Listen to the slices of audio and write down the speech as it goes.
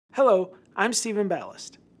Hello, I'm Stephen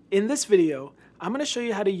Ballast. In this video, I'm going to show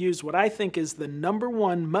you how to use what I think is the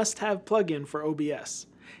 #1 must-have plugin for OBS,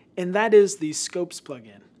 and that is the Scopes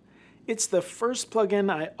plugin. It's the first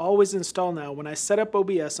plugin I always install now when I set up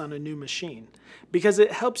OBS on a new machine, because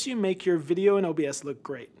it helps you make your video in OBS look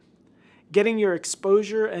great. Getting your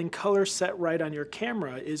exposure and color set right on your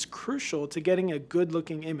camera is crucial to getting a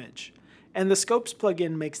good-looking image, and the Scopes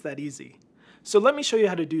plugin makes that easy. So let me show you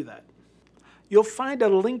how to do that. You'll find a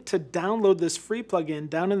link to download this free plugin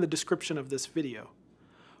down in the description of this video.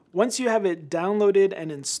 Once you have it downloaded and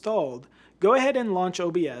installed, go ahead and launch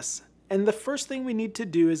OBS, and the first thing we need to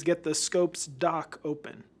do is get the Scopes dock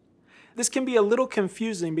open. This can be a little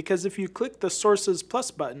confusing because if you click the Sources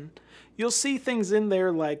Plus button, you'll see things in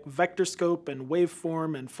there like vectorscope and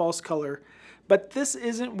waveform and false color, but this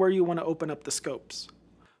isn't where you want to open up the scopes.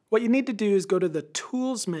 What you need to do is go to the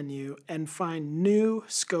Tools menu and find New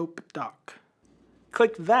Scope Dock.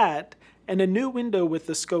 Click that, and a new window with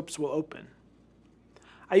the scopes will open.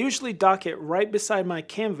 I usually dock it right beside my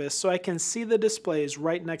canvas so I can see the displays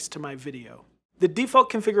right next to my video. The default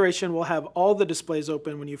configuration will have all the displays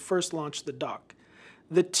open when you first launch the dock.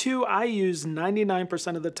 The two I use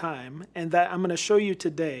 99% of the time, and that I'm going to show you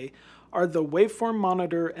today, are the Waveform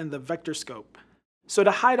Monitor and the vectorscope. So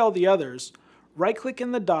to hide all the others, right-click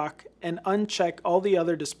in the dock and uncheck all the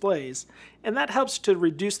other displays, and that helps to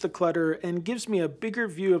reduce the clutter and gives me a bigger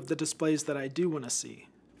view of the displays that I do want to see.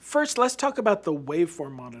 First, let's talk about the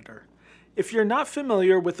Waveform Monitor. If you're not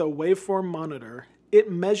familiar with a Waveform Monitor, it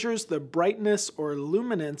measures the brightness or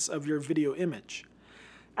luminance of your video image.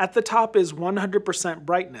 At the top is 100%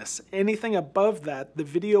 brightness. Anything above that, the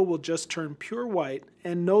video will just turn pure white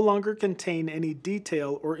and no longer contain any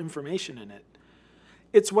detail or information in it.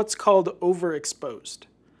 It's what's called overexposed.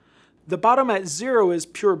 The bottom at 0 is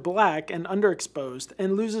pure black and underexposed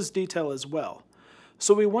and loses detail as well.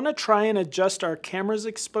 So we want to try and adjust our camera's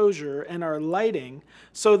exposure and our lighting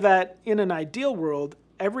so that, in an ideal world,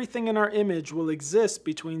 everything in our image will exist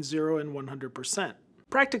between 0 and 100%.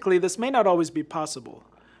 Practically, this may not always be possible.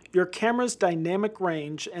 Your camera's dynamic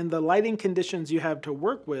range and the lighting conditions you have to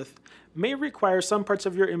work with may require some parts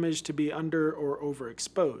of your image to be under or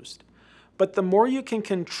overexposed. But the more you can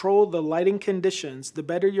control the lighting conditions, the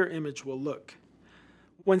better your image will look.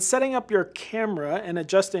 When setting up your camera and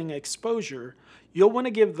adjusting exposure, you'll want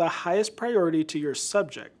to give the highest priority to your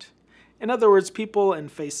subject. In other words, people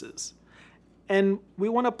and faces. And we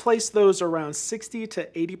want to place those around 60 to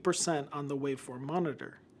 80% on the Waveform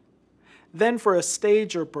Monitor. Then for a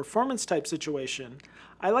stage or performance type situation,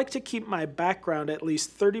 I like to keep my background at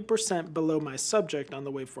least 30% below my subject on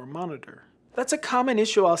the Waveform Monitor. That's a common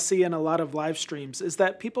issue I'll see in a lot of live streams, is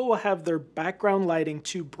that people will have their background lighting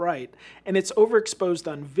too bright and it's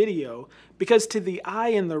overexposed on video because to the eye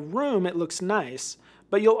in the room it looks nice,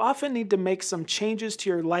 but you'll often need to make some changes to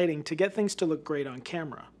your lighting to get things to look great on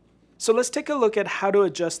camera. So let's take a look at how to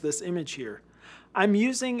adjust this image here. I'm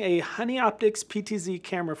using a Honey Optics PTZ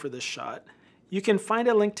camera for this shot. You can find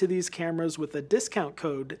a link to these cameras with a discount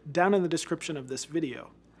code down in the description of this video.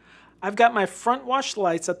 I've got my front wash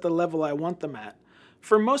lights at the level I want them at.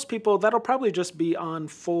 For most people, that'll probably just be on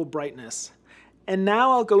full brightness. And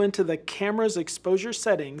now I'll go into the camera's exposure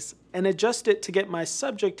settings and adjust it to get my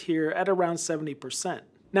subject here at around 70%.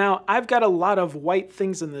 Now, I've got a lot of white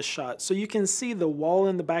things in this shot, so you can see the wall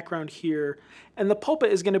in the background here, and the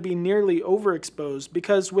pulpit is going to be nearly overexposed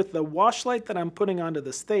because with the wash light that I'm putting onto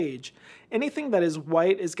the stage, anything that is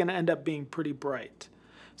white is going to end up being pretty bright.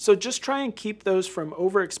 So just try and keep those from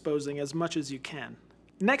overexposing as much as you can.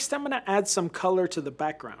 Next, I'm going to add some color to the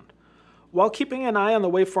background. While keeping an eye on the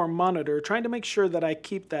Waveform Monitor, trying to make sure that I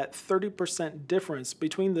keep that 30% difference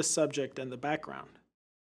between the subject and the background.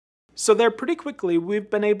 So there, pretty quickly, we've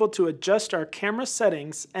been able to adjust our camera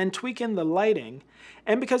settings and tweak in the lighting,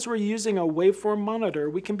 and because we're using a Waveform Monitor,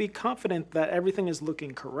 we can be confident that everything is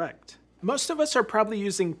looking correct. Most of us are probably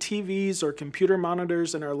using TVs or computer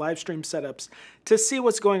monitors in our live stream setups to see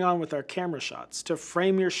what's going on with our camera shots, to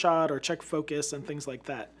frame your shot or check focus and things like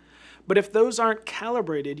that. But if those aren't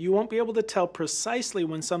calibrated, you won't be able to tell precisely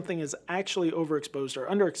when something is actually overexposed or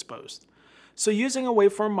underexposed. So using a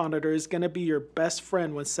Waveform Monitor is going to be your best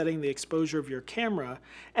friend when setting the exposure of your camera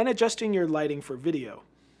and adjusting your lighting for video.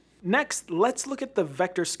 Next, let's look at the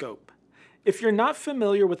vectorscope. If you're not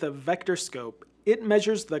familiar with a vectorscope, it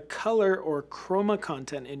measures the color or chroma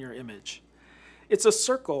content in your image. It's a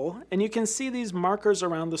circle, and you can see these markers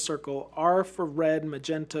around the circle are for red,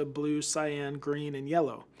 magenta, blue, cyan, green, and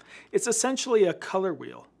yellow. It's essentially a color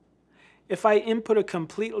wheel. If I input a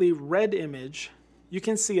completely red image, you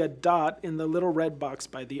can see a dot in the little red box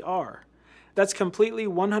by the R. That's completely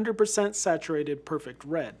 100% saturated perfect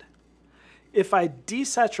red. If I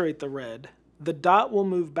desaturate the red, the dot will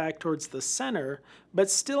move back towards the center,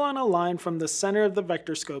 but still on a line from the center of the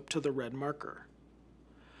vectorscope to the red marker.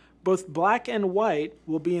 Both black and white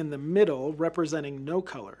will be in the middle, representing no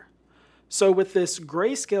color. So with this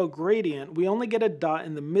grayscale gradient, we only get a dot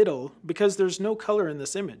in the middle because there's no color in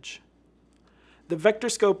this image. The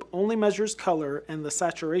vectorscope only measures color and the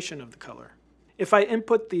saturation of the color. If I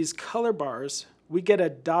input these color bars, we get a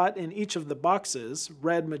dot in each of the boxes,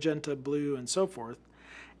 red, magenta, blue, and so forth,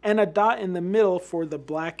 and a dot in the middle for the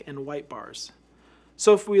black and white bars.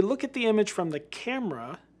 So if we look at the image from the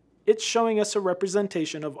camera, it's showing us a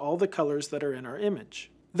representation of all the colors that are in our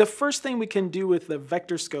image. The first thing we can do with the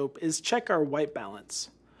vectorscope is check our white balance.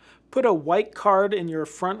 Put a white card in your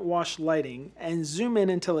front wash lighting and zoom in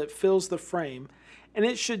until it fills the frame, and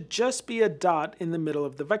it should just be a dot in the middle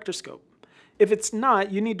of the vectorscope. If it's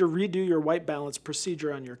not, you need to redo your white balance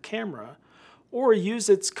procedure on your camera, or use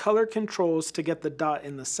its color controls to get the dot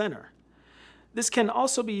in the center. This can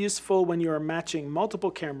also be useful when you are matching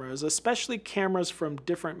multiple cameras, especially cameras from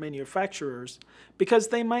different manufacturers, because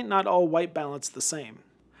they might not all white balance the same.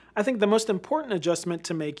 I think the most important adjustment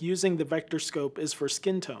to make using the vectorscope is for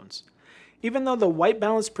skin tones. Even though the white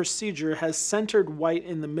balance procedure has centered white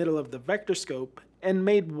in the middle of the vectorscope and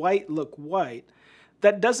made white look white,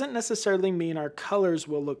 that doesn't necessarily mean our colors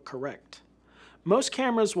will look correct. Most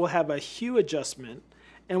cameras will have a hue adjustment,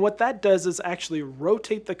 and what that does is actually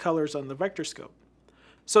rotate the colors on the vectorscope.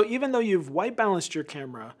 So even though you've white balanced your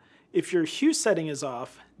camera, if your hue setting is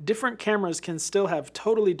off, different cameras can still have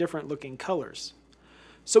totally different looking colors.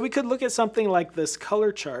 So we could look at something like this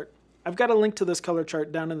color chart. I've got a link to this color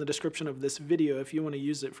chart down in the description of this video if you want to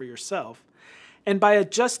use it for yourself. And by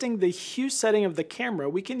adjusting the hue setting of the camera,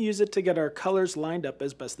 we can use it to get our colors lined up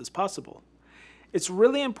as best as possible. It's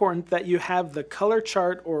really important that you have the color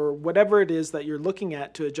chart or whatever it is that you're looking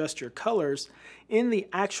at to adjust your colors in the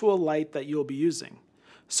actual light that you'll be using.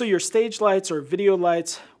 So your stage lights or video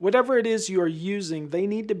lights, whatever it is you are using, they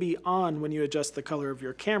need to be on when you adjust the color of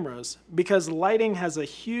your cameras, because lighting has a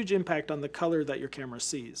huge impact on the color that your camera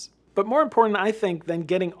sees. But more important, I think, than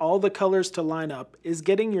getting all the colors to line up is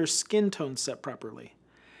getting your skin tone set properly.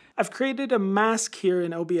 I've created a mask here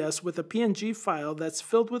in OBS with a PNG file that's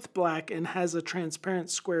filled with black and has a transparent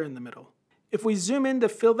square in the middle. If we zoom in to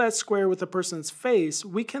fill that square with a person's face,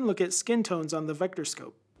 we can look at skin tones on the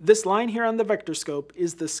vectorscope. This line here on the vectorscope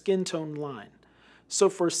is the skin tone line. So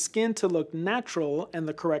for skin to look natural and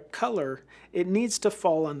the correct color, it needs to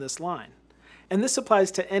fall on this line. And this applies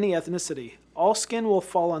to any ethnicity. All skin will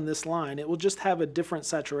fall on this line, it will just have a different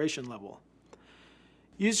saturation level.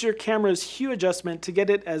 Use your camera's hue adjustment to get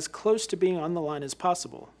it as close to being on the line as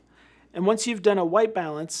possible. And once you've done a white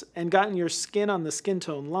balance and gotten your skin on the skin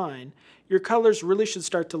tone line, your colors really should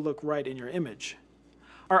start to look right in your image.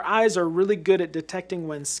 Our eyes are really good at detecting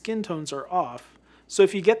when skin tones are off, so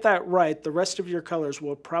if you get that right, the rest of your colors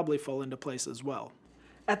will probably fall into place as well.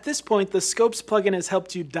 At this point, the Scopes plugin has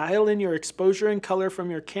helped you dial in your exposure and color from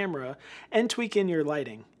your camera and tweak in your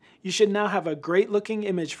lighting. You should now have a great looking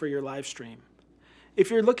image for your live stream. If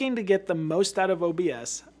you're looking to get the most out of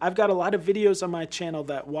OBS, I've got a lot of videos on my channel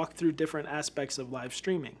that walk through different aspects of live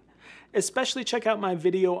streaming. Especially check out my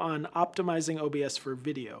video on optimizing OBS for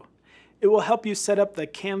video. It will help you set up the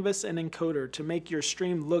canvas and encoder to make your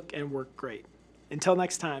stream look and work great. Until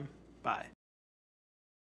next time, bye.